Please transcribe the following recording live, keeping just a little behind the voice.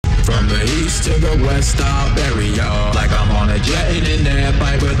From the east to the west, I'll bury y'all like I'm on a jet in an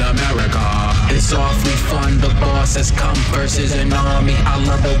airplane with America. It's awfully fun, the boss has come versus an army. I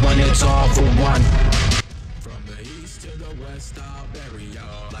love it when it's all for one. From the east to the west, I'll bury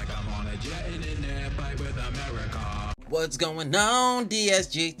y'all like I'm on a jet in an airplane with America. What's going on,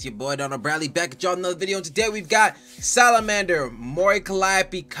 DSG? It's your boy DarrnellBradley back at y'all another video. And today we've got Salamander Mori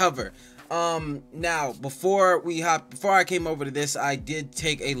Calliope cover. Now before I came over to this, I did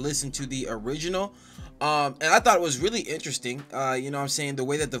take a listen to the original, and I thought it was really interesting. You know what I'm saying, the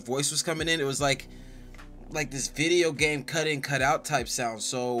way that the voice was coming in, it was like this video game cut in cut out type sound.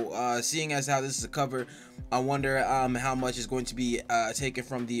 So seeing as how this is a cover, I wonder how much is going to be taken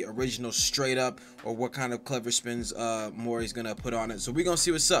from the original straight up, or what kind of clever spins Mori's gonna put on it. So we're gonna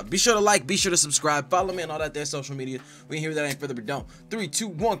see what's up. Be sure to like, be sure to subscribe, follow me on all that there social media. We can hear that ain't further but don't. 3, 2,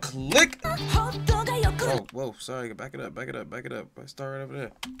 1, click. Oh, whoa, sorry, back it up. I start right over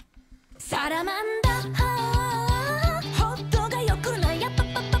there. Salamander.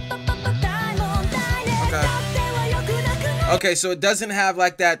 Okay, so it doesn't have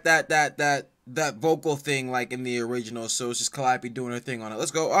like that vocal thing like in the original, so it's just Calliope doing her thing on it.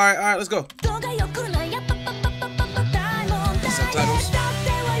 Let's go. All right, let's go. Subtitles.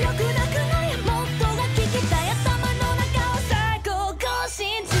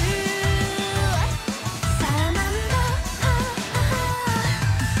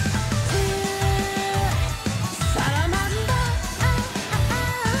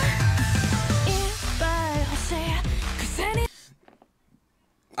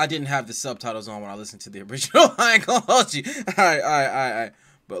 I didn't have the subtitles on when I listened to the original. I ain't gonna hold you. All right.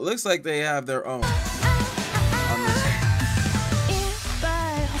 But it looks like they have their own.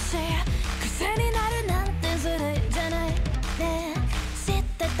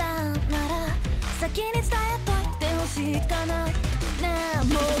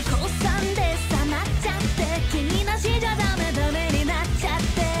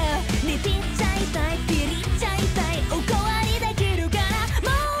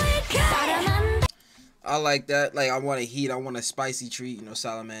 I like that. Like, I want a heat, I want a spicy treat. You know,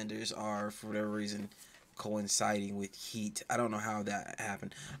 salamanders are, for whatever reason, coinciding with heat. I don't know how that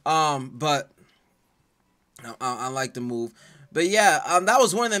happened. But I like the move. But yeah, that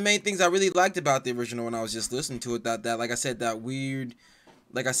was one of the main things I really liked about the original when I was just listening to it. That like I said, that weird,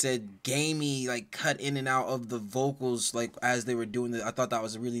 like I said, gamey, like cut in and out of the vocals, like as they were doing it. I thought that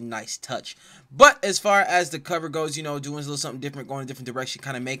was a really nice touch. But as far as the cover goes, you know, doing a little something different, going a different direction,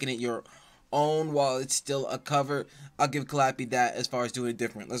 kind of making it your own while it's still a cover, I'll give Calliope that as far as doing it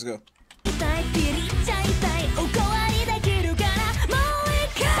different. Let's go.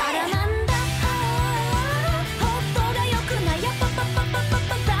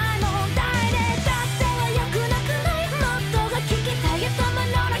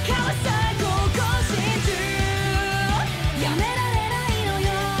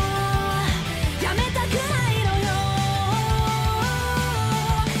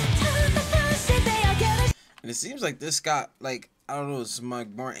 It seems like this got, like, I don't know, some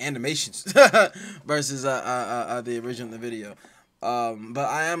more animations versus the original in the video. But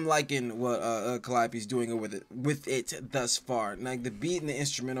I am liking what Calliope's doing with it thus far. Like the beat and the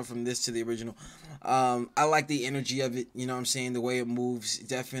instrumental from this to the original, I like the energy of it. You know what I'm saying? The way it moves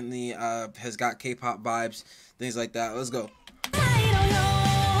definitely has got K-pop vibes, things like that. Let's go.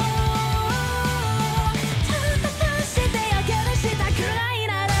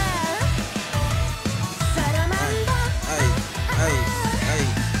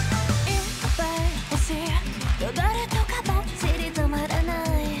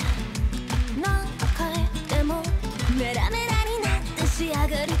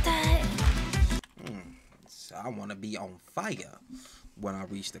 I want to be on fire when I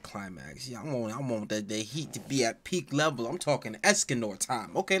reach the climax. Yeah, I want the heat to be at peak level. I'm talking Escanor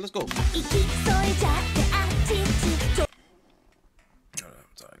time. Okay, let's go.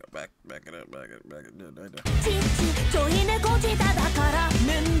 Sorry, back it up.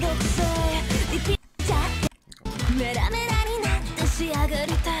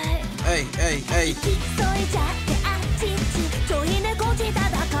 Hey.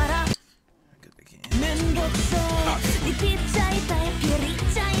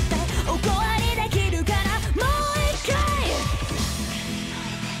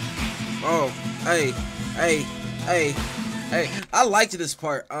 Oh, hey. I liked this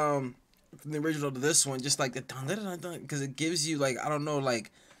part from the original to this one, just like the dun dun dun dun, because it gives you, like, I don't know,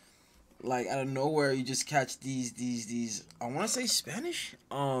 like out of nowhere you just catch these I want to say Spanish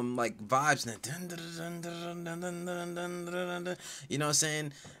like vibes, you know what I'm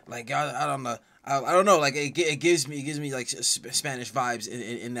saying, like out on the I don't know, like it gives me like Spanish vibes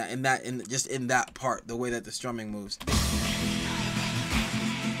in that part, the way that the strumming moves.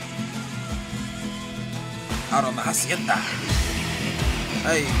 Out on the hacienda.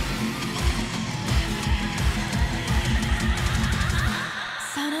 Hey.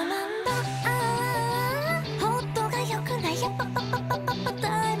 Salamander, ホットが良くない。やっぱ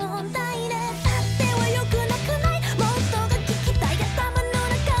大問題ね。だっては良くなくない。もっとが聞きたい。頭の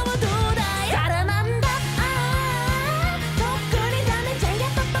中はどうだい。Salamander, とっくにダメじゃん。や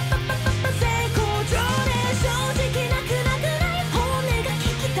っぱ成功上で正直なくなくない。本音が聞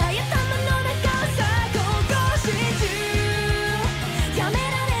きたい。頭の中はさ高校し中。やめら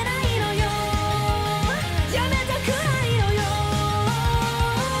れないのよ。やめたくないのよ。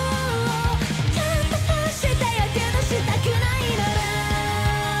ちゃんとしてやけどしたくないなら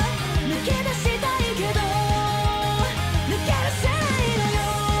抜け出したいけど抜け出せないのよ。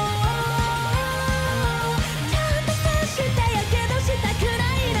ちゃんとしてやけどしたくな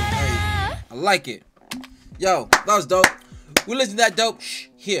いなら I like it. Yo, that was dope. We listen to that dope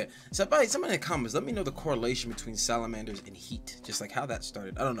here. Somebody in the comments, let me know the correlation between salamanders and heat, just like how that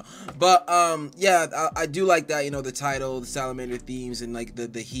started. I don't know, but yeah, I do like that. You know, the title, the salamander themes, and like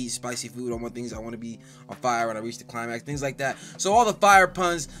the heat, spicy food. On one things I want to be on fire when I reach the climax, things like that. So all the fire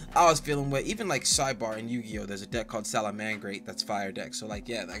puns I was feeling with. Even like sidebar in Yu-Gi-Oh, there's a deck called Salamander that's fire deck. So like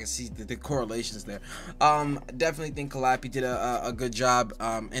yeah, I can see the correlations there. Definitely think Calliope did a good job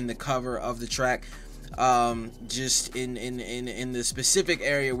in the cover of the track. Just in the specific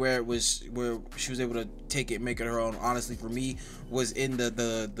area where she was able to take it, make it her own, honestly for me was in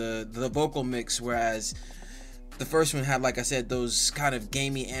the vocal mix, whereas the first one had, like I said, those kind of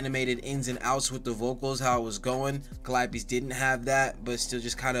gamey animated ins and outs with the vocals, how it was going. Calliope's didn't have that, but still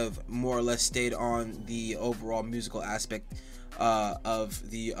just kind of more or less stayed on the overall musical aspect of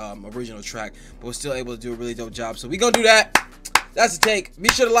the original track, but was still able to do a really dope job. So we gonna do that. That's the take. Be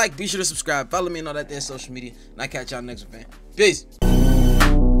sure to like, be sure to subscribe, follow me on all that there social media, and I catch y'all next one, man. Peace.